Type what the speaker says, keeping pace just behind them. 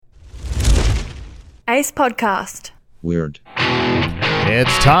Ace Podcast. Weird.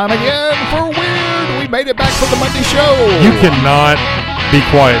 It's time again for Weird. We made it back from the Monday show. You cannot be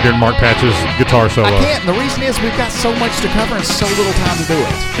quiet during Mark Patch's guitar solo. I can't. And the reason is we've got so much to cover and so little time to do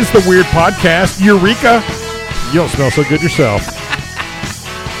it. It's the Weird Podcast. Eureka! You don't smell so good yourself.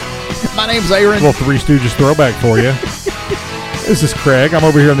 My name's Aaron. A little Three Stooges throwback for you. This is Craig. I'm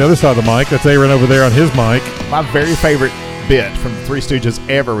over here on the other side of the mic. That's Aaron over there on his mic. My very favorite bit from the Three Stooges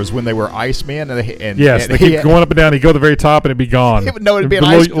ever was when they were Icemen. And They keep going up and down. He'd go to the very top and it'd be gone. No, it'd be a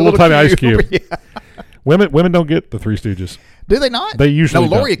little tiny ice cube. Yeah. Women don't get the Three Stooges. Do they not? They usually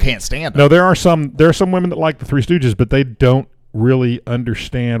No, Lori don't. can't stand them. No, there are some women that like the Three Stooges, but they don't really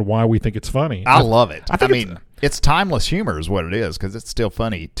understand why we think it's funny. I love it. I mean, it's timeless humor is what it is because it's still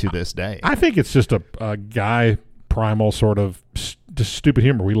funny to this day. I think it's just a guy primal sort of just stupid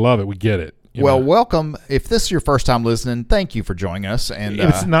humor. We love it. We get it. Welcome. If this is your first time listening, thank you for joining us. And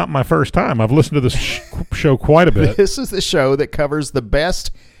it's not my first time. I've listened to this show quite a bit. This is the show that covers the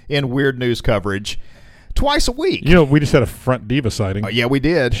best in weird news coverage twice a week. You know, we just had a Front Diva sighting. Yeah, we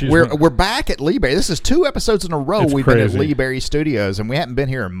did. We're back at Lee Berry. This is 2 episodes in a row we've been at Lee Berry Studios, and we haven't been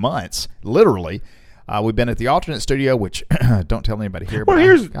here in months, literally. We've been at the alternate studio, which don't tell anybody here, but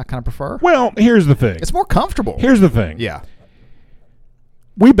I kind of prefer. Well, here's the thing. It's more comfortable. Here's the thing. Yeah.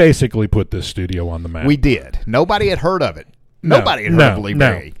 We basically put this studio on the map. We did. Nobody had heard of it. Nobody had heard of Lee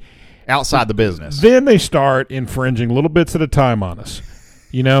Berry outside the business. Then they start infringing little bits at a time on us.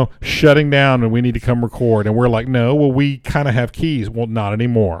 You know, shutting down and we need to come record. And we're like, no, well, we kind of have keys. Well, not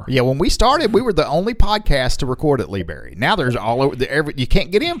anymore. Yeah, when we started, we were the only podcast to record at Lee Berry. Now there's all over you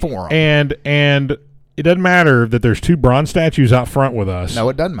can't get in for them. And it doesn't matter that there's 2 bronze statues out front with us. No,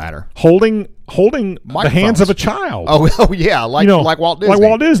 it doesn't matter. Holding the hands of a child. Oh yeah, like Walt Disney. Like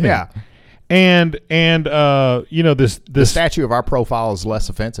Walt Disney. Yeah. And you know, this the statue of our profile is less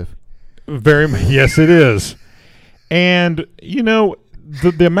offensive. Yes, it is. And you know,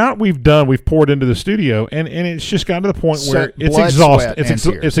 the amount we've poured into the studio, and it's just gotten to the point where it's exhausting.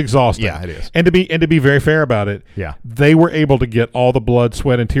 It's exhausting. Yeah, it is. And to be very fair about it, yeah, they were able to get all the blood,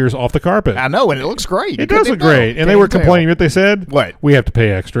 sweat, and tears off the carpet. I know, and it looks great. It does look great. And they were complaining. What they said? What? We have to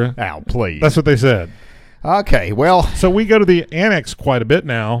pay extra. Oh, please. That's what they said. Okay, well. So we go to the annex quite a bit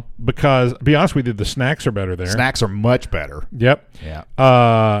now because, to be honest with you, the snacks are better there. Snacks are much better. Yep.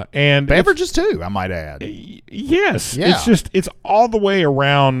 Yeah. And beverages too, I might add. Yes. Yeah. It's all the way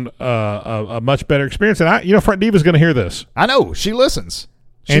around a much better experience. And Front Diva's going to hear this. I know. She listens.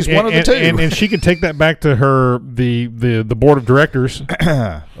 She's one of the 2. And she can take that back to the board of directors.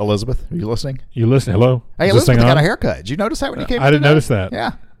 Elizabeth, are you listening? You listen? Hello? Hey, Elizabeth got a haircut. Did you notice that when you came in? I didn't notice that.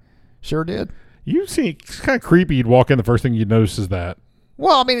 Yeah. Sure did. You see, it's kind of creepy. You'd walk in, the first thing you'd notice is that.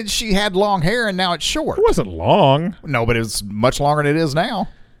 Well, I mean, she had long hair, and now it's short. It wasn't long. No, but it's much longer than it is now.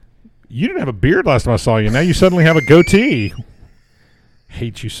 You didn't have a beard last time I saw you. Now you suddenly have a goatee.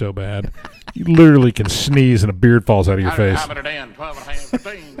 Hate you so bad. You literally can sneeze and a beard falls out of your face. $12.5,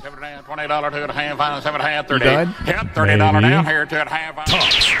 $15, $17, $20, $2.5, $7.5, $30. Done? Yep, $30 down here, $2.5.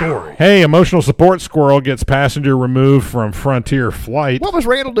 Top story. Hey, emotional support squirrel gets passenger removed from Frontier flight. What was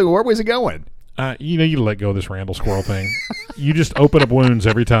Randall doing? Where was he going? You let go of this Randall squirrel thing. You just open up wounds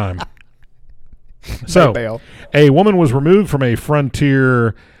every time. So, a woman was removed from a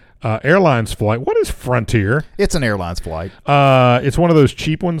Frontier Airlines flight. What is Frontier? It's an airlines flight. It's one of those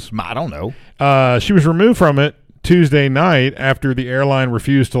cheap ones. I don't know. She was removed from it Tuesday night after the airline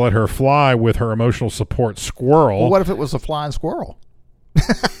refused to let her fly with her emotional support squirrel. Well, what if it was a flying squirrel?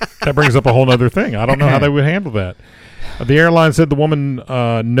 That brings up a whole other thing. I don't know how they would handle that. The airline said the woman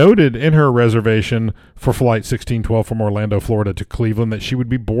noted in her reservation for Flight 1612 from Orlando, Florida to Cleveland that she would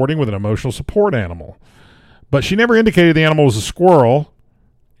be boarding with an emotional support animal. But she never indicated the animal was a squirrel,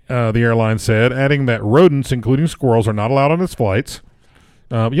 the airline said, adding that rodents, including squirrels, are not allowed on its flights.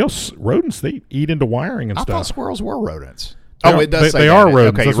 Rodents, they eat into wiring and stuff. I thought squirrels were rodents. It does say they are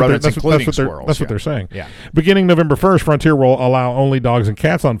rodents. Okay, rodents including squirrels. That's what they're saying. Yeah. Beginning November 1st, Frontier will allow only dogs and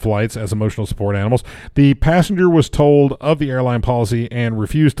cats on flights as emotional support animals. The passenger was told of the airline policy and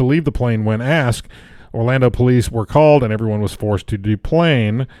refused to leave the plane when asked. Orlando police were called and everyone was forced to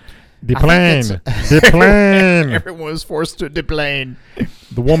deplane. Deplane. Everyone was forced to deplane.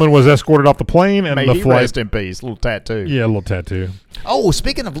 The woman was escorted off the plane and the flight. Rest in peace. Little tattoo. Yeah, a little tattoo. Oh,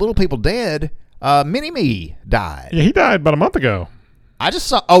 speaking of little people dead, Mini-Me died. Yeah, he died about a month ago. I just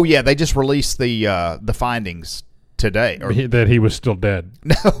saw. Oh yeah, they just released the findings today. That he was still dead.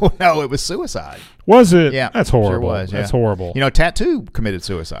 No, it was suicide. Was it? Yeah, that's horrible. Sure was, yeah. That's horrible. Tattoo committed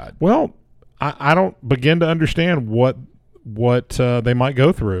suicide. Well, I don't begin to understand what they might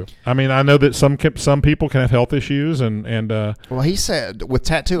go through. I mean, I know that some people can have health issues, and well, he said with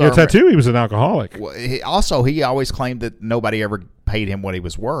tattoo. Yeah, tattoo. He was an alcoholic. Well, he always claimed that nobody ever paid him what he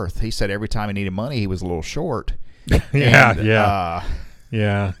was worth. He said every time he needed money, he was a little short. Yeah.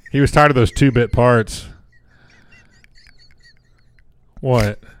 He was tired of those 2-bit parts.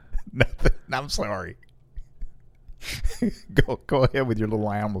 What? Nothing. I'm sorry. Go ahead with your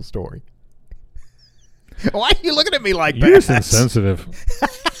little animal story. Why are you looking at me like that? You're just insensitive.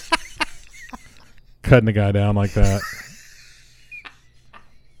 Cutting the guy down like that.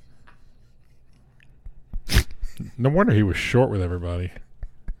 No wonder he was short with everybody.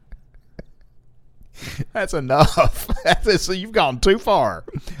 That's enough. So you've gone too far.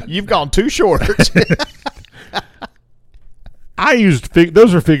 You've gone too short. I used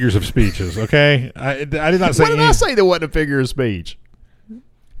those are figures of speeches. Okay, I did not say. What did I say that wasn't a figure of speech?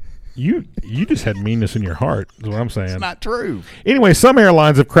 You just had meanness in your heart, is what I'm saying. It's not true. Anyway, some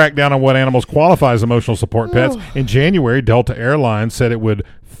airlines have cracked down on what animals qualify as emotional support pets. In January, Delta Airlines said it would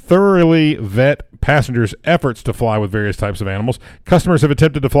thoroughly vet passengers' efforts to fly with various types of animals. Customers have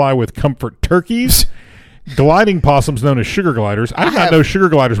attempted to fly with comfort turkeys, gliding possums known as sugar gliders. I did not know sugar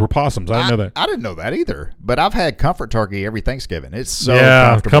gliders were possums. I didn't know that. I didn't know that either. But I've had comfort turkey every Thanksgiving. It's so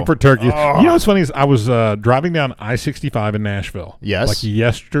comfortable. Comfort turkeys. Oh. You know what's funny is I was driving down I-65 in Nashville. Yes. Like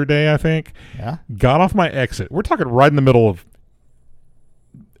yesterday, I think. Yeah. Got off my exit. We're talking right in the middle of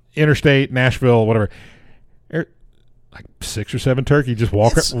interstate, Nashville, whatever. Like 6 or 7 turkey just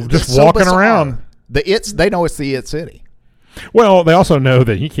walking around. They know it's the It City. Well, they also know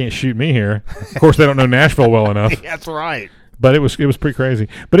that he can't shoot me here. Of course, they don't know Nashville well enough. That's right. But it was pretty crazy.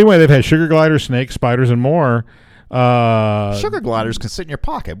 But anyway, they've had sugar gliders, snakes, spiders, and more. Sugar gliders can sit in your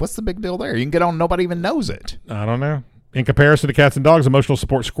pocket. What's the big deal there? You can get on, nobody even knows it. I don't know. In comparison to cats and dogs, emotional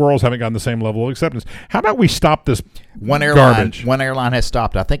support squirrels haven't gotten the same level of acceptance. How about we stop this garbage? One airline has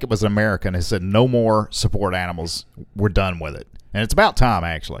stopped. I think it was an American. Has said no more support animals. We're done with it. And it's about time,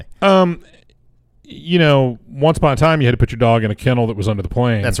 actually. You know, once upon a time, you had to put your dog in a kennel that was under the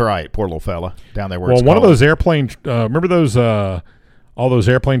plane. That's right. Poor little fella down there. Well, one of those airplane. Remember those all those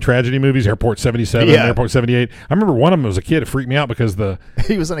airplane tragedy movies, Airport 77, Airport 78. I remember one of them as a kid. It freaked me out because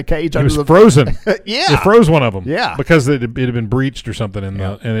he was in a cage. He was frozen. Yeah, it froze one of them. Yeah, because it had been breached or something.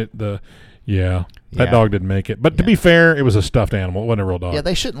 That dog didn't make it. But to be fair, it was a stuffed animal. It wasn't a real dog. Yeah,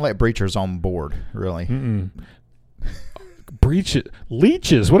 they shouldn't let breachers on board. Really.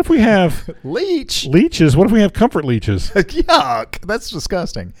 Leeches. What if we have leeches? What if we have comfort leeches? Yuck! That's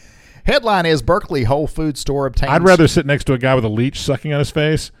disgusting. Headline is Berkeley Whole Food Store obtains. I'd rather sit next to a guy with a leech sucking on his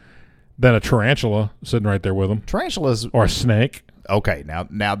face than a tarantula sitting right there with him. Tarantulas or a snake. Okay,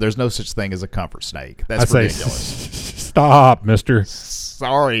 now there's no such thing as a comfort snake. That's ridiculous. Stop, mister.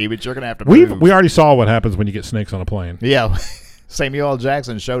 Sorry, but you're gonna have to move. We already saw what happens when you get snakes on a plane. Yeah, Samuel L.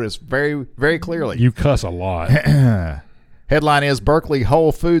 Jackson showed us very, very clearly. You cuss a lot. Headline is Berkeley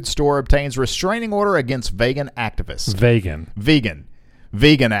Whole Food Store obtains restraining order against vegan activists.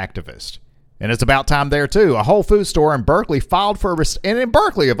 Vegan activist. And it's about time there, too. A Whole Food Store in Berkeley filed for and in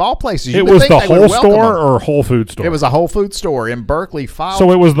Berkeley, of all places. It was the whole store or Whole Food Store? It was a Whole Food Store in Berkeley.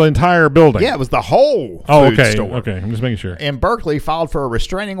 So it was the entire building? Yeah, it was the whole food store. Okay, I'm just making sure. In Berkeley, filed for a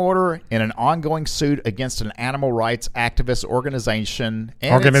restraining order in an ongoing suit against an animal rights activist organization.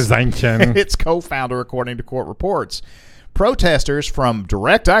 And its co-founder, according to court reports. Protesters from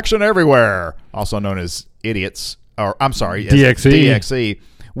Direct Action Everywhere, also known as DXE,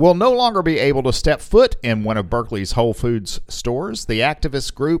 will no longer be able to step foot in one of Berkeley's Whole Foods stores. The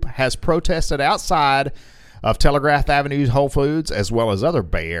activist group has protested outside of Telegraph Avenue's Whole Foods as well as other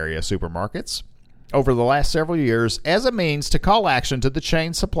Bay Area supermarkets over the last several years as a means to call action to the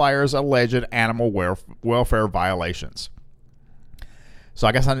chain supplier's alleged animal welfare violations. So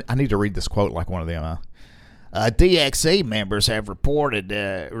I guess I need to read this quote like one of them, DXE members have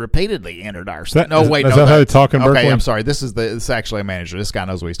repeatedly entered our store. Is that how they talk in Berkeley? Okay, I'm sorry. This is actually a manager. This guy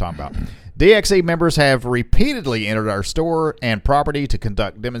knows what he's talking about. DXE members have repeatedly entered our store and property to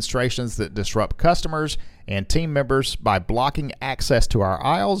conduct demonstrations that disrupt customers and team members by blocking access to our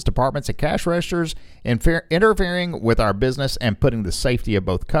aisles, departments, and cash registers, interfering with our business, and putting the safety of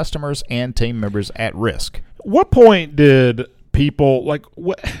both customers and team members at risk. What point did people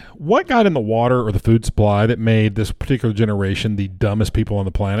what got in the water or the food supply that made this particular generation the dumbest people on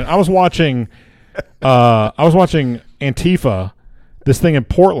the planet? I was watching Antifa, this thing in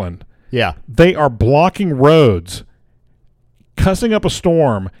Portland. Yeah. They are blocking roads, cussing up a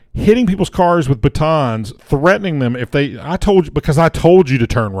storm, hitting people's cars with batons, threatening them because I told you to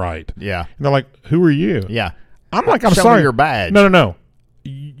turn right. Yeah. And they're like, "Who are you?" Yeah. I'm like, "I'm Show sorry. me your badge." No.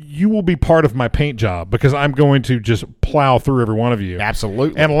 You will be part of my paint job because I'm going to just plow through every one of you.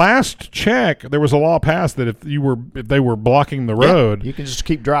 Absolutely. And last check, there was a law passed that if they were blocking the road, you can just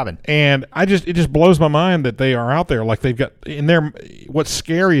keep driving. And it just blows my mind that they are out there like they've got in their. What's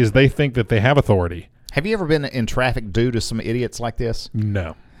scary is they think that they have authority. Have you ever been in traffic due to some idiots like this?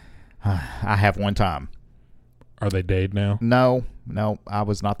 No. I have one time. Are they dead now? No, I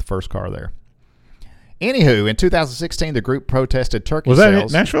was not the first car there. Anywho, in 2016, the group protested turkey sales. Was that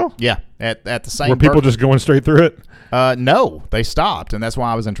in Nashville? Yeah, at the same. Were people just going straight through it? No, they stopped, and that's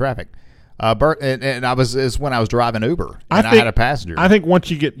why I was in traffic. And I was is when I was driving Uber, and I had a passenger. I think once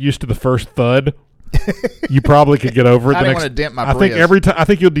you get used to the first thud, you probably could get over it. I didn't want to dent my Prius. I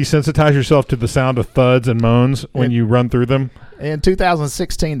think you'll desensitize yourself to the sound of thuds and moans when you run through them. In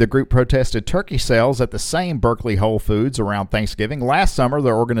 2016, the group protested turkey sales at the same Berkeley Whole Foods around Thanksgiving. Last summer,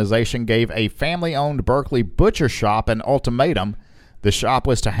 the organization gave a family-owned Berkeley butcher shop an ultimatum. The shop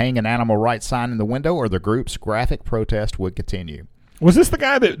was to hang an animal rights sign in the window, or the group's graphic protest would continue. Was this the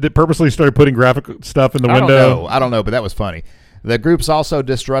guy that purposely started putting graphic stuff in the window? I don't know, but that was funny. The groups also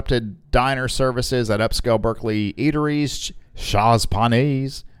disrupted diner services at upscale Berkeley eateries, Shaw's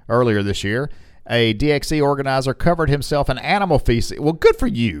Pawnee, earlier this year. A DXE organizer covered himself in animal feces. Well, good for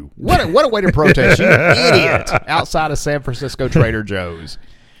you. What a way to protest, you idiot, outside of San Francisco Trader Joe's.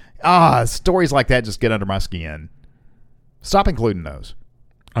 Stories like that just get under my skin. Stop including those.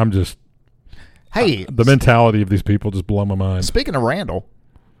 Hey, the mentality of these people just blow my mind. Speaking of Randall.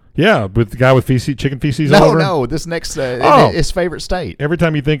 Yeah, with the guy with chicken feces all over. No, this next, his favorite state. Every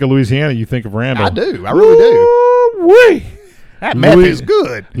time you think of Louisiana, you think of Randall. I do. I really do. Woo-wee. That meth is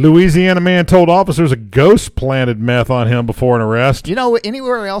good. Louisiana man told officers a ghost planted meth on him before an arrest. You know,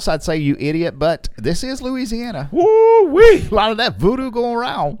 anywhere else I'd say you idiot, but this is Louisiana. Woo-wee. A lot of that voodoo going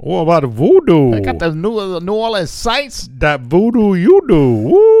around. What about the voodoo? They got the New Orleans Saints. That voodoo you do.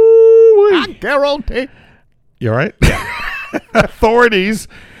 Woo-wee. I guarantee. You all right? Authorities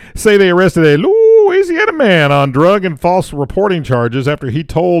say they arrested a Louisiana man on drug and false reporting charges after he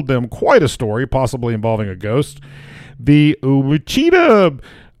told them quite a story, possibly involving a ghost. The Wichita,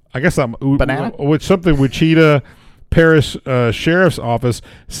 Wichita Parish Sheriff's Office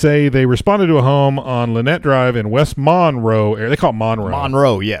say they responded to a home on Lynette Drive in West Monroe area. They call it Monroe.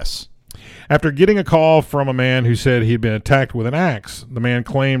 Monroe, yes. After getting a call from a man who said he'd been attacked with an axe, the man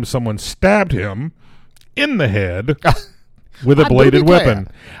claimed someone stabbed him in the head with a bladed weapon.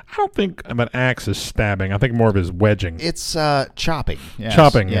 I don't think an axe is stabbing. I think more of it is wedging. It's chopping. Yes.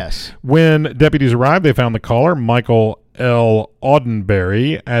 Chopping. Yes. When deputies arrived, they found the caller, Michael L.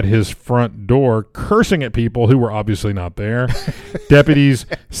 Audenberry, at his front door, cursing at people who were obviously not there. Deputies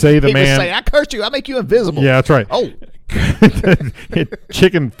say the man... He was saying, I cursed you. I make you invisible. Yeah, that's right. Oh.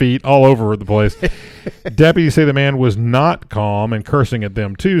 Chicken feet all over the place. Deputies say the man was not calm and cursing at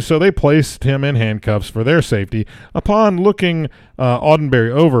them too, so they placed him in handcuffs for their safety. Upon looking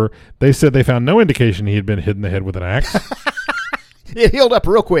Audenberry over, they said they found no indication he had been hit in the head with an axe. It healed up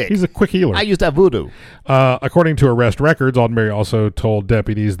real quick. He's a quick healer. I used that voodoo. According to arrest records, Audenberry also told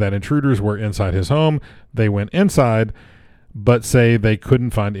deputies that intruders were inside his home. They went inside, but say they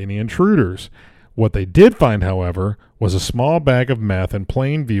couldn't find any intruders. What they did find, however, was a small bag of meth in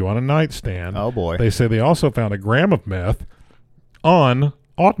plain view on a nightstand. Oh, boy. They say they also found a gram of meth on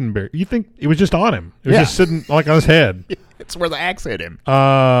Audenberry. You think it was just on him. It was just sitting like on his head. It's where the axe hit him.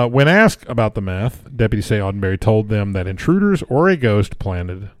 When asked about the meth, deputies say Audenberry told them that intruders or a ghost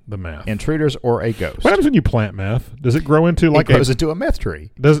planted the meth. Intruders or a ghost. What happens when you plant meth? Does it grow into it grows into a meth tree.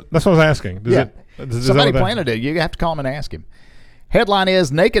 That's what I was asking. Somebody planted it. You have to call him and ask him. Headline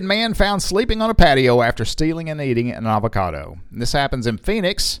is, naked man found sleeping on a patio after stealing and eating an avocado. This happens in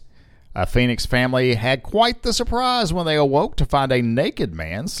Phoenix. A Phoenix family had quite the surprise when they awoke to find a naked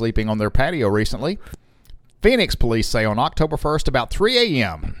man sleeping on their patio recently. Phoenix police say on October 1st about 3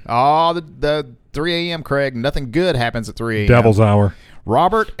 a.m. The 3 a.m., Craig. Nothing good happens at 3 a.m. Devil's hour.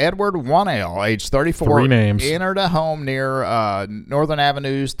 Robert Edward Wannell, age 34, 3 names. Entered a home near Northern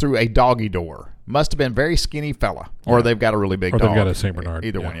Avenues through a doggy door. Must have been a very skinny fella. Or they've got a really big dog. Or they've got a St. Bernard.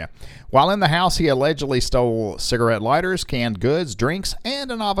 Either one, yeah. While in the house, he allegedly stole cigarette lighters, canned goods, drinks,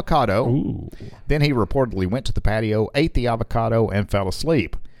 and an avocado. Ooh. Then he reportedly went to the patio, ate the avocado, and fell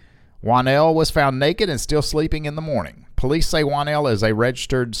asleep. Wannell was found naked and still sleeping in the morning. Police say Wannell is a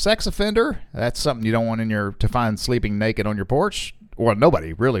registered sex offender. That's something you don't want to find sleeping naked on your porch. Well,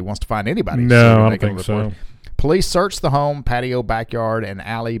 nobody really wants to find anybody. No, I don't think so. Porch. Police searched the home, patio, backyard, and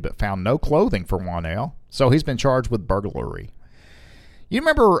alley, but found no clothing for Wannell. So he's been charged with burglary. You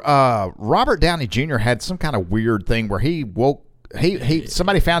remember Robert Downey Jr. had some kind of weird thing where he woke.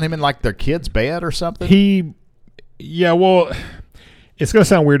 Somebody found him in like their kid's bed or something. Well, it's going to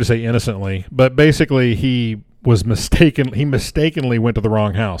sound weird to say innocently, but basically he was mistaken. He mistakenly went to the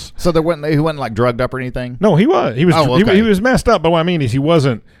wrong house. So he wasn't like drugged up or anything? No, he was. He was messed up. But what I mean is he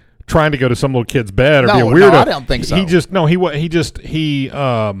wasn't trying to go to some little kid's bed or be a weirdo. No, I don't think so.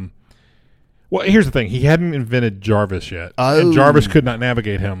 Well, here's the thing. He hadn't invented Jarvis yet. Oh. And Jarvis could not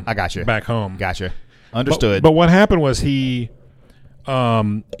navigate him. I got you. Back home. Gotcha. Understood. But what happened was he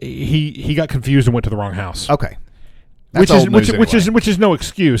got confused and went to the wrong house. Okay. Which is no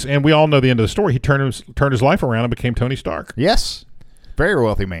excuse, and we all know the end of the story. He turned his life around and became Tony Stark. Yes, very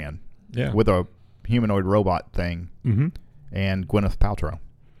wealthy man. Yeah, with a humanoid robot thing, and Gwyneth Paltrow.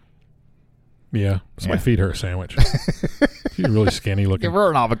 Yeah, somebody feed her a sandwich. She's really skinny looking. Give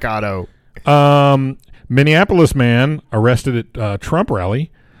her an avocado. Minneapolis man arrested at Trump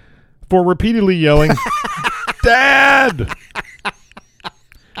rally for repeatedly yelling, "Dad!"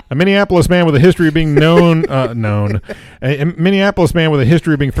 A Minneapolis man with a history of being A Minneapolis man with a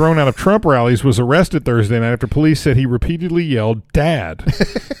history of being thrown out of Trump rallies was arrested Thursday night after police said he repeatedly yelled, "Dad."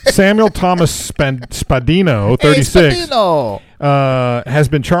 Samuel Thomas Spadino, 36, has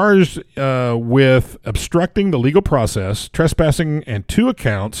been charged with obstructing the legal process, trespassing, and two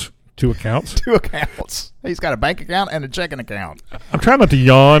accounts. He's got a bank account and a checking account. I'm trying not to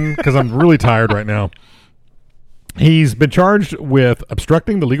yawn because I'm really tired right now. He's been charged with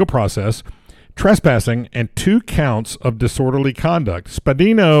obstructing the legal process, trespassing, and 2 counts of disorderly conduct.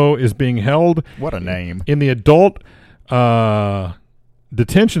 Spadino is being held what a name in the adult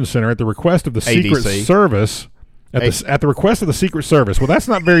detention center at the request of the Secret Service. At the request of the Secret Service. Well, that's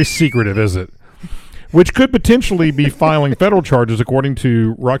not very secretive, is it? Which could potentially be filing federal charges, according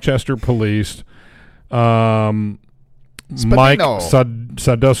to Rochester Police. Mike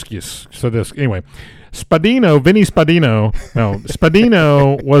Sadowski. Anyway. Spadino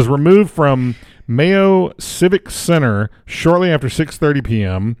was removed from Mayo Civic Center shortly after 6:30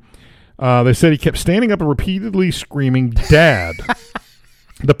 p.m. They said he kept standing up and repeatedly screaming, "Dad."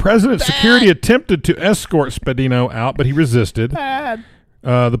 The president's security attempted to escort Spadino out, but he resisted. Dad.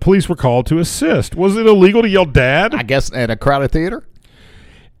 The police were called to assist. Was it illegal to yell "Dad"? I guess at a crowded theater.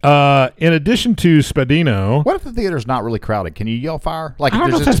 In addition to Spadino, what if the theater's not really crowded? Can you yell fire? Like, I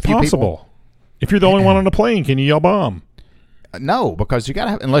don't know if that's possible. People? If you're the only one on the plane, can you yell bomb? No, because you got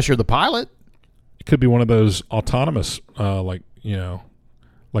to have, unless you're the pilot. It could be one of those autonomous, like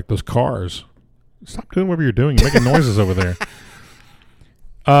those cars. Stop doing whatever you're doing. You're making noises over there.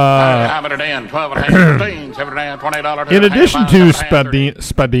 In addition to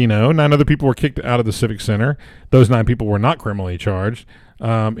Spadino, 9 other people were kicked out of the Civic Center. Those 9 people were not criminally charged.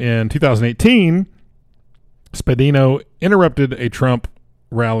 In 2018, Spadino interrupted a Trump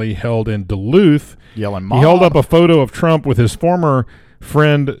rally held in Duluth. Yelling "Mom." He held up a photo of Trump with his former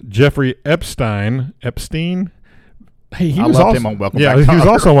friend Jeffrey Epstein. He was also him on Welcome Back, he was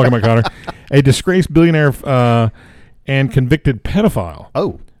also on Welcome Back, Kotter, a disgraced billionaire and convicted pedophile.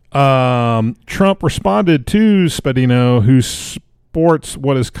 Trump responded to Spadino, who sports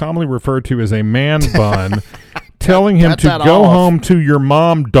what is commonly referred to as a man bun, telling him to go home to your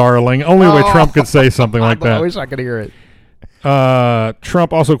mom, darling. Only way Trump could say something like that. I wish I could hear it.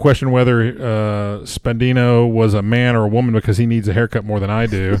 Trump also questioned whether Spadino was a man or a woman because he needs a haircut more than I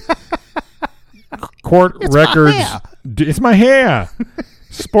do. Court records. It's my hair.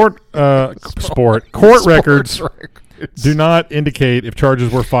 Court records do not indicate if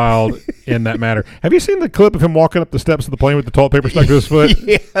charges were filed in that matter. Have you seen the clip of him walking up the steps of the plane with the toilet paper stuck to his foot?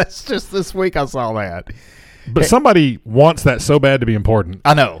 Yes, just this week I saw that. But somebody wants that so bad to be important.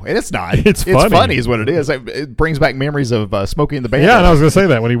 I know, and it's not. It's funny. It's funny is what it is. It brings back memories of Smokey and the Bandit. Yeah, and I was going to say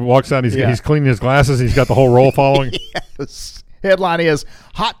that. When he walks out, he's cleaning his glasses. He's got the whole roll following. Yes. Headline is,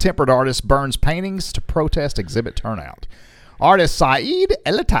 hot-tempered artist burns paintings to protest exhibit turnout. Artist Saeed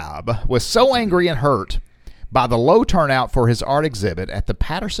Elatab was so angry and hurt by the low turnout for his art exhibit at the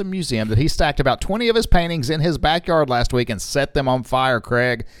Patterson Museum that he stacked about 20 of his paintings in his backyard last week and set them on fire,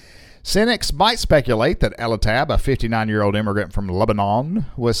 Craig. Cynics might speculate that Elatab, a 59-year-old immigrant from Lebanon,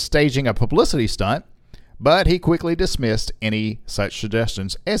 was staging a publicity stunt, but he quickly dismissed any such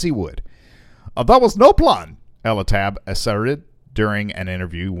suggestions as he would. There was no plan, Elatab asserted during an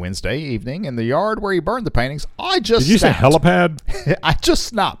interview Wednesday evening in the yard where he burned the paintings. Did you say helipad? I just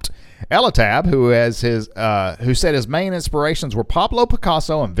snapped. Elatab, who said his main inspirations were Pablo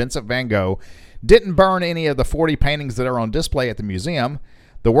Picasso and Vincent van Gogh, didn't burn any of the 40 paintings that are on display at the museum.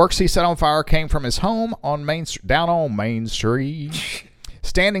 The works he set on fire came from his home down on Main Street.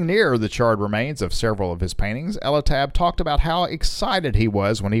 Standing near the charred remains of several of his paintings, Elatab talked about how excited he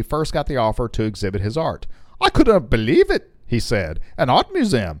was when he first got the offer to exhibit his art. I couldn't believe it, he said. An art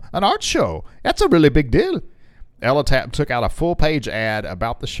museum, an art show. That's a really big deal. Elatab took out a full-page ad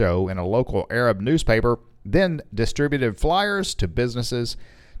about the show in a local Arab newspaper then distributed flyers to businesses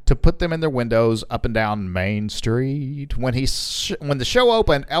to put them in their windows up and down Main Street. When the show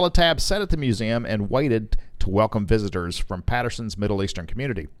opened, Elatab sat at the museum and waited to welcome visitors from Patterson's Middle Eastern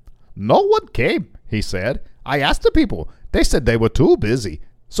community. No one came, he said. I asked the people. They said they were too busy.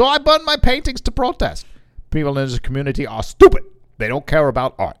 So I burned my paintings to protest. People in this community are stupid. They don't care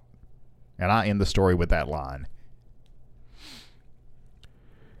about art. And I end the story with that line.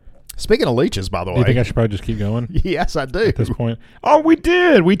 Speaking of leeches, by the way. Do you think I should probably just keep going? Yes, I do. At this point. Oh, we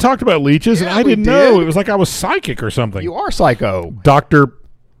did. We talked about leeches, and I didn't know. It was like I was psychic or something. You are psycho. Doctor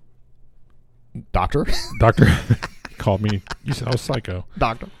called me. You said I was psycho.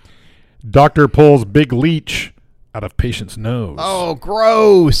 Doctor pulls big leech out of patient's nose. Oh,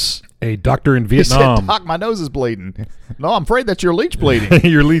 gross. A doctor in Vietnam. He said, Doc, my nose is bleeding. No, I'm afraid that's your leech bleeding.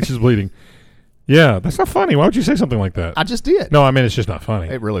 Your leech is bleeding. Yeah, that's not funny. Why would you say something like that? I just did. No, I mean, it's just not funny.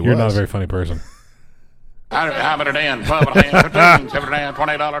 It really You're was. not a very funny person.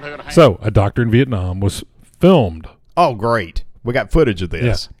 So, a doctor in Vietnam was filmed. Oh, great. We got footage of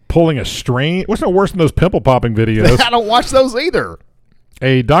this. Yeah, pulling a strain. What's no worse than those pimple popping videos? I don't watch those either.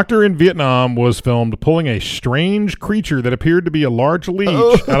 A doctor in Vietnam was filmed pulling a strange creature that appeared to be a large leech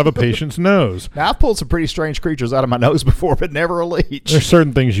out of a patient's nose. Now, I've pulled some pretty strange creatures out of my nose before, but never a leech. There's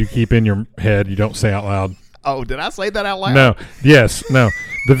certain things you keep in your head you don't say out loud. Oh, did I say that out loud? No. Yes. No.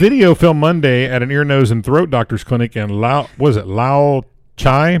 The video filmed Monday at an ear, nose, and throat doctor's clinic in Lao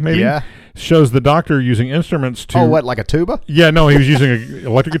Chai, maybe? Yeah. Shows the doctor using instruments to... Oh, what, like a tuba? Yeah, no, he was using an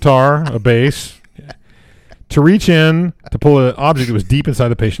electric guitar, a bass... to reach in to pull an object that was deep inside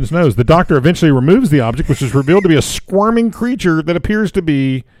the patient's nose. The doctor eventually removes the object, which is revealed to be a squirming creature that appears to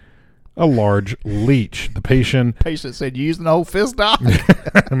be a large leech. The patient said, you using the whole fist, Doc?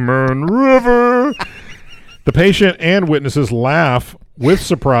 Moon River. The patient and witnesses laugh with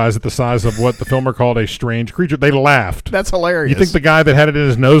surprise at the size of what the filmer called a strange creature. They laughed. That's hilarious. You think the guy that had it in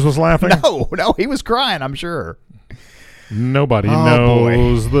his nose was laughing? No, he was crying, I'm sure. Nobody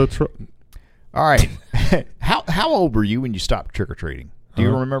knows the truth. All right. How old were you when you stopped trick-or-treating? Do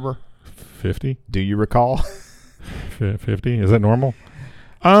you remember? 50. Do you recall? 50. Is that normal?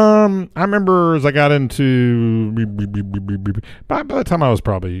 I remember as I got into... By the time I was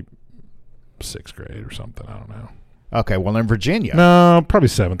probably 6th grade or something. I don't know. Okay, well, in Virginia. No, probably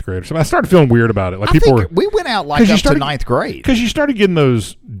 7th grade or something. I started feeling weird about it. Like we went out like up to 9th grade. Because you started getting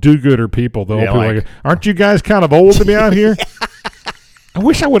those do-gooder people. The old people like, aren't you guys kind of old to be out here? I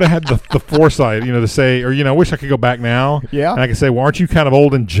wish I would have had the foresight, to say, or, I wish I could go back now. Yeah. And I could say, well, aren't you kind of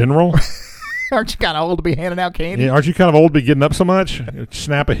old in general? Aren't you kind of old to be handing out candy? Yeah, aren't you kind of old to be getting up so much?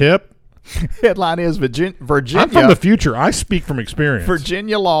 Snap a hip? Headline is Virginia. I'm from the future. I speak from experience.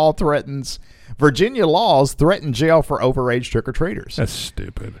 Virginia laws threaten jail for overage trick-or-treaters. That's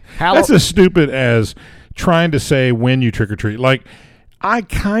stupid. That's as stupid as trying to say when you trick-or-treat. Like, I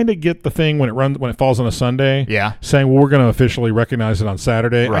kind of get the thing when it falls on a Sunday. Yeah. Saying, well, we're going to officially recognize it on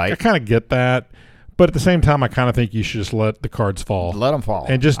Saturday. Right. I kind of get that. But at the same time, I kind of think you should just let the cards fall. Let them fall.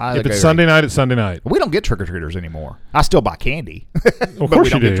 And just, if it's Sunday night, it's Sunday night. We don't get trick-or-treaters anymore. I still buy candy. Of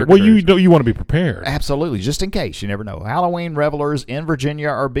course you do. Well, you want to be prepared. Absolutely. Just in case. You never know. Halloween revelers in Virginia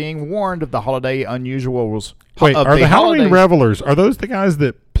are being warned of the holiday unusuals. Wait, are the Halloween revelers, are those the guys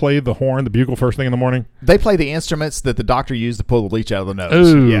that play the horn, the bugle first thing in the morning? They play the instruments that the doctor used to pull the leech out of the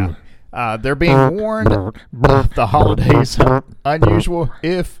nose. Ooh. Yeah. They're being warned of the holidays unusual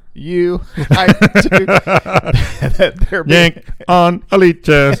if you like to. Yank on a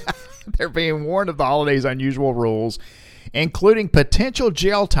leeches. They're being warned of the holidays unusual rules, including potential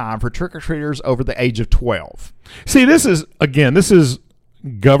jail time for trick-or-treaters over the age of 12. See, this is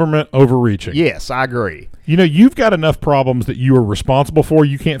government overreaching. Yes, I agree. You've got enough problems that you are responsible for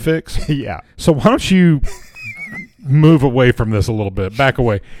you can't fix. Yeah. So why don't you move away from this a little bit, back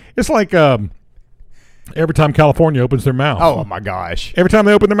away. It's like every time California opens their mouth. Oh, my gosh. Every time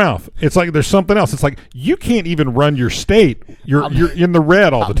they open their mouth, it's like there's something else. It's like you can't even run your state. You're in the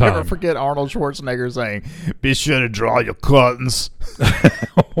red all the time. I'll never forget Arnold Schwarzenegger saying, be sure to draw your curtains.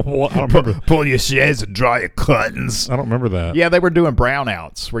 Well, I don't remember. Pull your shades and draw your curtains. I don't remember that. Yeah, they were doing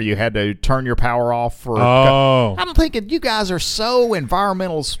brownouts where you had to turn your power off for... Oh. I'm thinking you guys are so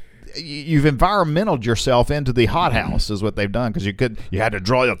you've environmentaled yourself into the hothouse is what they've done because you had to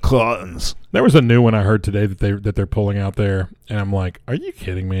draw your curtains. There was a new one I heard today that they're pulling out there, and I'm like, are you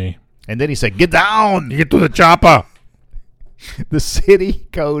kidding me? And then he said, get down! You get to the chopper! The city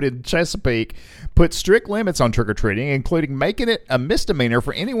code in Chesapeake put strict limits on trick-or-treating, including making it a misdemeanor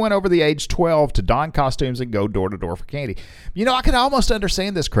for anyone over the age 12 to don costumes and go door-to-door for candy. I could almost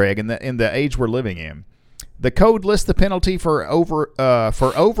understand this, Craig, in the age we're living in. The code lists the penalty for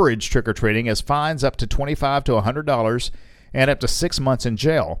overage trick-or-treating as fines up to $25 to $100 and up to 6 months in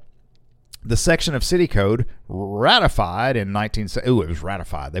jail. The section of City Code ratified in it was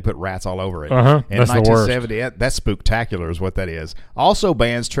ratified. They put rats all over it. In That's 1970. That's spooktacular is what that is. Also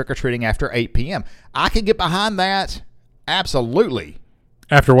bans trick-or-treating after 8 p.m. I can get behind that. Absolutely.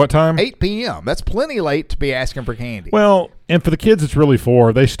 After what time? 8 p.m. That's plenty late to be asking for candy. Well, and for the kids, it's really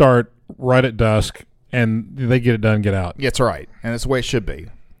 4. They start right at dusk, and they get it done, get out. That's right. And that's the way it should be.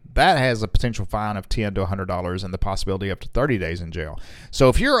 That has a potential fine of $10 to $100 and the possibility up to 30 days in jail. So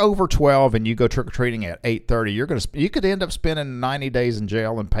if you're over 12 and you go trick-or-treating at 8:30, you could end up spending 90 days in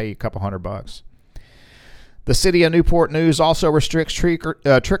jail and pay a couple $100. The City of Newport News also restricts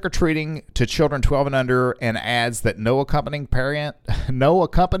trick-or-treating to children 12 and under and adds that no accompanying parent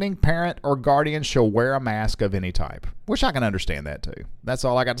or guardian shall wear a mask of any type, which I can understand that too. That's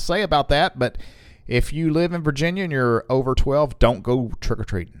all I got to say about that. But if you live in Virginia and you're over 12, don't go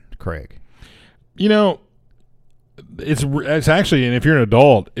trick-or-treating, Craig. You know, it's actually, and if you're an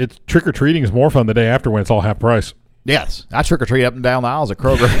adult, trick-or-treating is more fun the day after when it's all half price. Yes, I trick-or-treat up and down the aisles at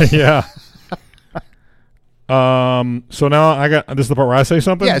Kroger. Yeah. So now this is the part where I say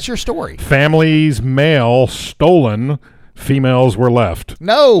something? Yeah, it's your story. Families' mail stolen, females were left.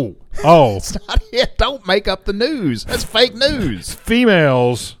 No. Oh. That's not it. Don't make up the news. That's fake news.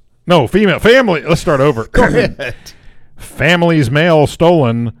 Family. Let's start over. Go ahead. Families' mail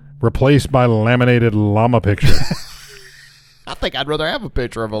stolen, replaced by laminated llama picture. I think I'd rather have a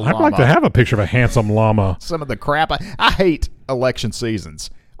picture of a llama. I'd like to have a picture of a handsome llama. Some of the crap. I hate election seasons.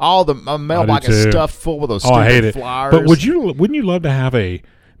 All the mailbox is stuffed full of those stupid I hate it. flyers. But wouldn't you love to have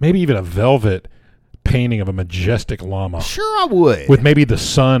maybe even a velvet painting of a majestic llama? Sure I would. With maybe the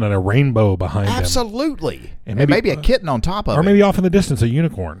sun and a rainbow behind them. Absolutely. And maybe a kitten on top of it. Or maybe off in the distance a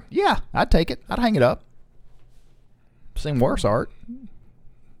unicorn. Yeah, I'd take it. I'd hang it up. Seen worse art.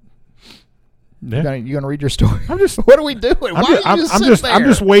 Yeah. You gonna read your story? What are we doing? I'm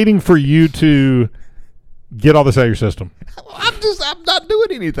just waiting for you to get all this out of your system. I'm not doing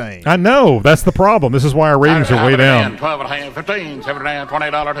anything. I know. That's the problem. This is why our ratings are way down. 12 and a half, 15, 7 and a half,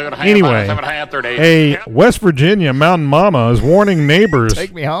 $20, 2 and a half, anyway, 7 and a half, 30. A West Virginia mountain mama is warning neighbors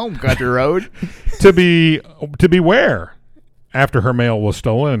Take me home, country road. to beware after her mail was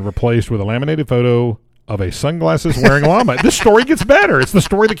stolen and replaced with a laminated photo of a sunglasses wearing llama. This story gets better. It's the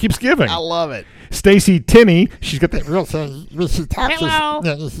story that keeps giving. I love it. Stacy Tinney, she's got that real says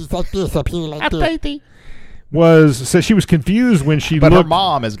she was confused when she looked. Her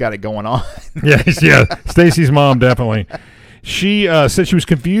mom has got it going on. Yeah. Stacy's mom, definitely. She said she was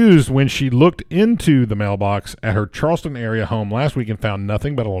confused when she looked into the mailbox at her Charleston area home last week and found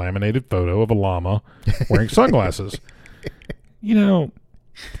nothing but a laminated photo of a llama wearing sunglasses. You know,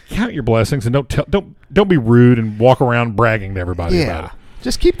 count your blessings and don't be rude and walk around bragging to everybody about it.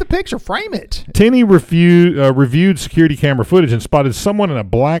 Just keep the picture. Frame it. Tinney reviewed security camera footage and spotted someone in a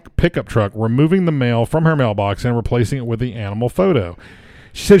black pickup truck removing the mail from her mailbox and replacing it with the animal photo.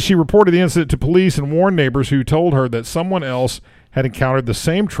 She said she reported the incident to police and warned neighbors who told her that someone else had encountered the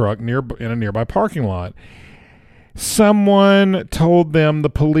same truck in a nearby parking lot. Someone told them the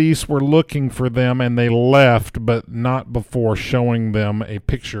police were looking for them and they left, but not before showing them a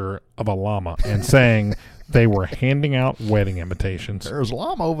picture of a llama and saying they were handing out wedding invitations. There's a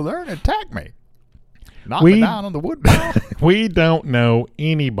llama over there and it attacked me. Knocked me down on the wood pile. We don't know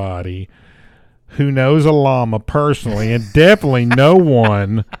anybody who knows a llama personally, and definitely no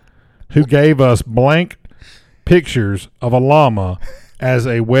one who gave us blank pictures of a llama as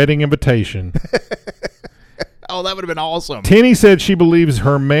a wedding invitation. Oh, that would have been awesome. Tinney said she believes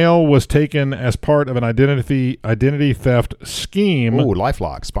her mail was taken as part of an identity theft scheme. Ooh,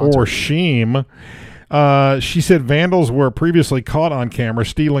 LifeLock sponsor. Or scheme. She said vandals were previously caught on camera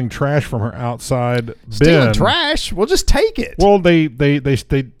stealing trash from her outside bin. Stealing trash? Well, just take it. Well, they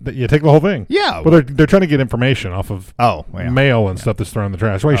take the whole thing. Yeah. Well, they're trying to get information off of mail and stuff that's thrown in the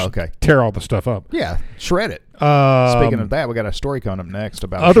trash. Well, okay. Tear all the stuff up. Yeah, shred it. Speaking of that, we got a story coming up next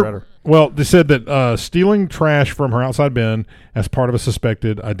about a shredder. Well, they said that stealing trash from her outside bin as part of a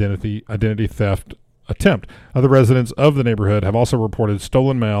suspected identity theft attempt. Other residents of the neighborhood have also reported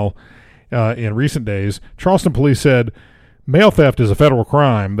stolen mail in recent days. Charleston police said mail theft is a federal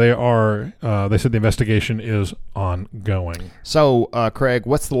crime. They said the investigation is ongoing. So, Craig,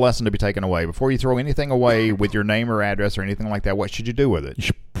 what's the lesson to be taken away? Before you throw anything away with your name or address or anything like that, what should you do with it? You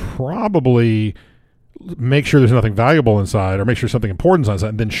should probably make sure there's nothing valuable inside or make sure something important is inside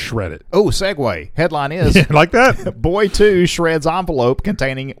and then shred it. Oh, segue. Headline is... like that? Boy 2 shreds envelope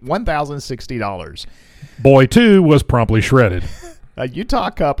containing $1,060. Boy 2 was promptly shredded. A Utah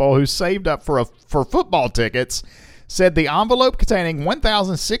couple who saved up for football tickets said the envelope containing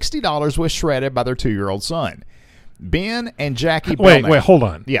 $1,060 was shredded by their 2-year-old son. Ben and Jackie Belknap. Wait, hold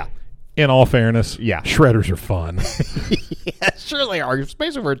on. Yeah. In all fairness, yeah, shredders are fun. Yeah, sure they are,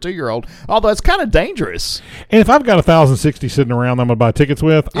 especially for a 2-year-old, although it's kind of dangerous. And if I've got $1,060 sitting around that I'm going to buy tickets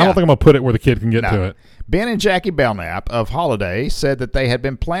with, I don't think I'm going to put it where the kid can get to it. Ben and Jackie Belknap of Holiday said that they had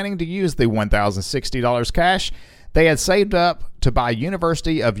been planning to use the $1,060 cash they had saved up to buy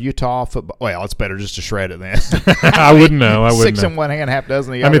University of Utah football. Well, it's better just to shred it then. I wouldn't know. 6 in one hand, half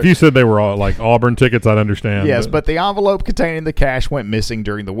dozen the other. I mean, if you said they were all like Auburn tickets, I'd understand. Yes, but the envelope containing the cash went missing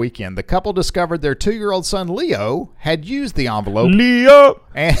during the weekend. The couple discovered their 2-year-old son, Leo, had used the envelope. Leo!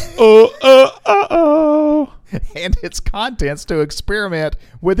 And, and its contents to experiment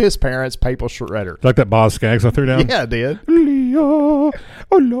with his parents' paper shredder. Like that Boz Skaggs I threw down? Yeah, I did. Leo!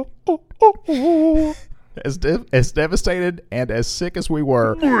 As devastated and as sick as we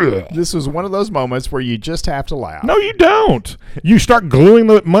were, this was one of those moments where you just have to laugh. No, you don't. You start gluing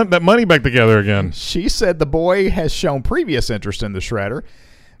that money back together again. She said the boy has shown previous interest in the shredder.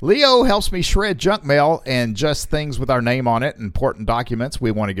 Leo helps me shred junk mail and just things with our name on it, important documents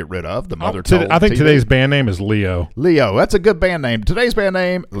we want to get rid of. The mother told I think TV. Today's band name is Leo. Leo, that's a good band name. Today's band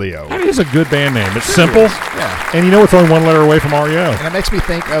name, Leo. That is a good band name. It's simple. Yeah. And you know it's only one letter away from REO. And it makes me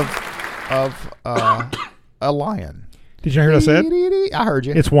think of a lion. Did you hear what I said? I heard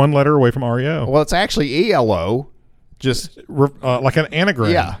you. It's one letter away from REO. Well, it's actually ELO. Just like an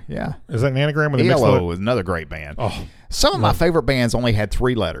anagram. Yeah. Is that an anagram? ELO is another great band. Oh, some of my favorite bands only had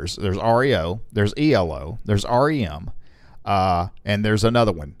 3 letters. There's REO, there's ELO, there's REM, and there's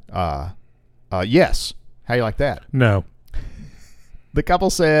another one. Yes. How you like that? No. The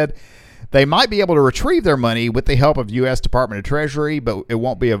couple said they might be able to retrieve their money with the help of U.S. Department of Treasury, but it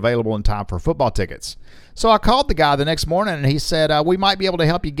won't be available in time for football tickets. So I called the guy the next morning, and he said, we might be able to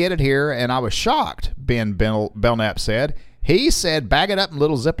help you get it here, and I was shocked, Ben Belknap said. He said, bag it up in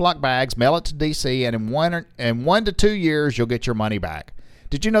little Ziploc bags, mail it to D.C., and in 1 to 2 years, you'll get your money back.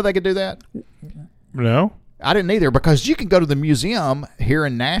 Did you know they could do that? No. I didn't either, because you can go to the museum here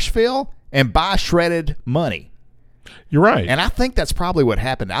in Nashville and buy shredded money. You're right. And I think that's probably what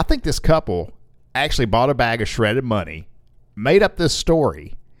happened. I think this couple actually bought a bag of shredded money, made up this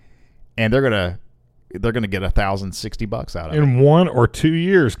story, and they're gonna get $1,060 out of it in 1 or 2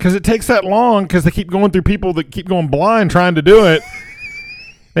 years, because it takes that long. Because they keep going through people that keep going blind trying to do it.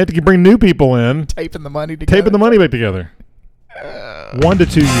 They have to bring new people in, taping the money together. Taping the money back together. 1 to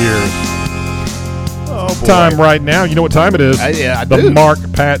 2 years. Oh, boy. Time right now. You know what time it is? I the do. Mark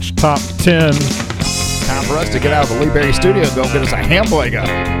Patch Top 10. Time for us to get out of the Lee Berry studio and go get us a hamburger.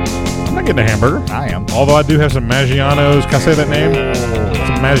 I'm not getting a hamburger. I am. Although I do have some Maggiano's. Can I say that name?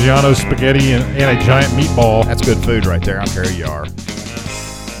 Some Maggiano's spaghetti and a giant meatball. That's good food right there. I don't care who you are.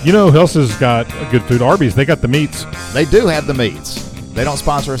 You know who else has got good food? Arby's. They got the meats. They do have the meats. They don't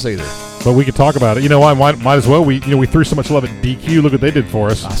sponsor us either. But we could talk about it. You know why? Might as well. We threw so much love at DQ. Look what they did for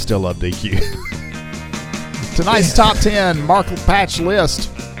us. I still love DQ. Tonight's Top 10 Mark Patch list.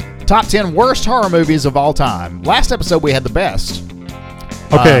 Top 10 worst horror movies of all time. Last episode we had the best.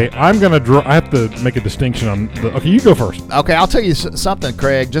 Okay, I have to make a distinction on the. Okay, you go first. Okay, I'll tell you something,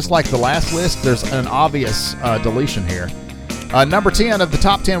 Craig. Just like the last list, there's an obvious deletion here. Number 10 of the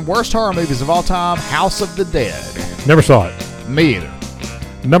top 10 worst horror movies of all time, House of the Dead. Never saw it. Me either.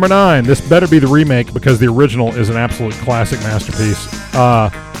 Number 9, this better be the remake because the original is an absolute classic masterpiece.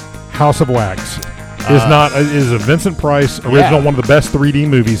 House of Wax is a Vincent Price original, one of the best 3D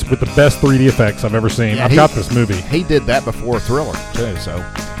movies with the best 3D effects I've ever seen. I've got this movie. He did that before Thriller too. So,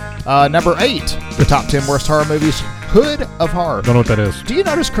 number 8, the top 10 worst horror movies, Hood of Horror. Don't know what that is. Do you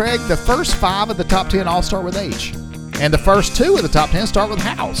notice, Craig? The first 5 of the top 10 all start with H, and the first 2 of the top 10 start with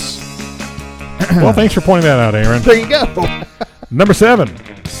House. Well, thanks for pointing that out, Aaron. There you go. Number 7,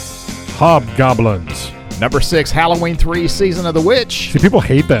 Hobgoblins. Number 6, Halloween 3, Season of the Witch. See, people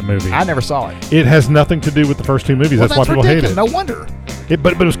hate that movie. I never saw it. It has nothing to do with the first 2 movies. That's why people hate it. No wonder.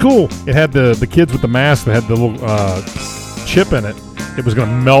 But it was cool. It had the kids with the mask that had the little chip in it. It was going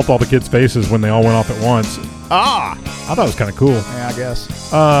to melt all the kids' faces when they all went off at once. I thought it was kind of cool. Yeah, I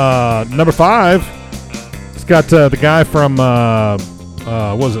guess. Number 5, it's got the guy from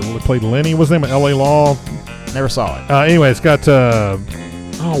what was it? Played Lenny. What's his name? L.A. Law. Never saw it. Anyway, it's got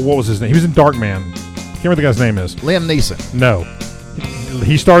what was his name? He was in Darkman. Can't remember what the guy's name is. Liam Neeson. No.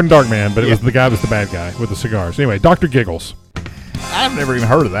 He starred in Darkman, but it was the guy was the bad guy with the cigars. Anyway, Dr. Giggles. I've never even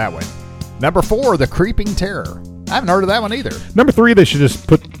heard of that one. Number 4, The Creeping Terror. I haven't heard of that one either. Number 3, they should just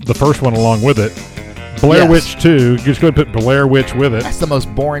put the first one along with it. Blair Witch 2. Just go ahead and put Blair Witch with it. That's the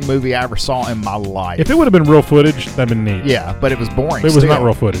most boring movie I ever saw in my life. If it would have been real footage, that'd been neat. Yeah, but it was boring. It was not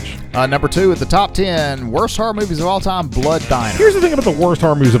real footage. Number 2 at the top 10 worst horror movies of all time, Blood Diner. Here's the thing about the worst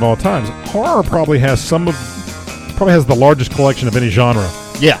horror movies of all times. Horror probably has the largest collection of any genre.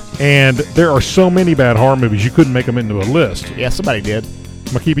 Yeah. And there are so many bad horror movies, you couldn't make them into a list. Yeah, somebody did.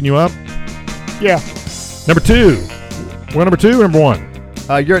 Am I keeping you up? Yeah. Number 2. We're number 2 or number 1?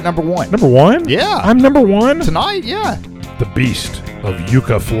 You're at number 1. Number 1? Yeah. I'm number 1? Tonight, yeah. The Beast of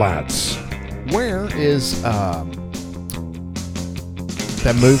Yucca Flats. Where is that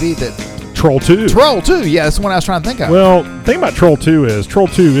movie that... Troll 2. Troll 2, yeah, that's the one I was trying to think of. Well, the thing about Troll 2 is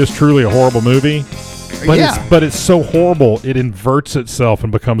truly a horrible movie. But it's so horrible, it inverts itself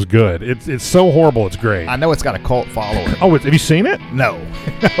and becomes good. It's so horrible, it's great. I know it's got a cult following. Oh, have you seen it? No.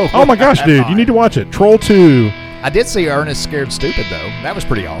 Oh my gosh, dude, you need to watch it. Troll 2. I did see Ernest Scared Stupid, though. That was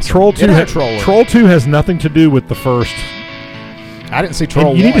pretty awesome. Troll 2 has nothing to do with the first. I didn't see Troll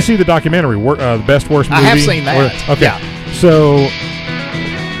 1. You need to see the documentary, the Best Worst Movie. I have seen that. Okay. Yeah. So,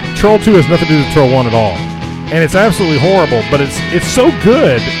 Troll 2 has nothing to do with Troll 1 at all. And it's absolutely horrible, but it's so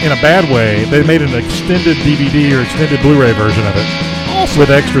good in a bad way. They made an extended DVD or extended Blu-ray version of it with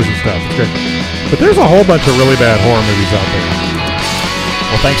extras and stuff. It's great. But there's a whole bunch of really bad horror movies out there.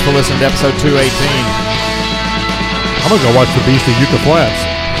 Well, thanks for listening to episode 218. I'm going to go watch The Beast of Yucca Flats.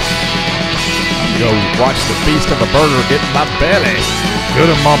 I'm going to go watch The Beast of a Burger get in my belly.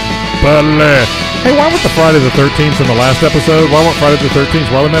 Good in my belly. Hey, why weren't the Friday the 13th in the last episode? Why weren't Friday the 13th?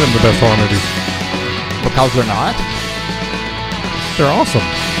 Why wasn't that in the best horror movies? Because they're not? They're awesome.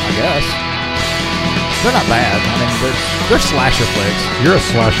 I guess. They're not bad. I mean, they're slasher flicks. You're a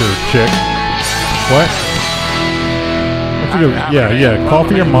slasher chick. What? Yeah. Call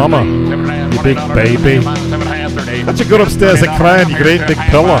for your mama, you big baby. Let you go upstairs and cry in your great big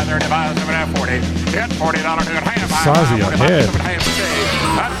pillow. Size of your head.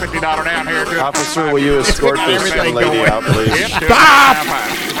 Officer, will you escort this young lady out, please? Stop!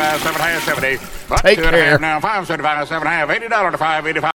 Take care. Now, $5.75, $7.5, $80 to $5.85.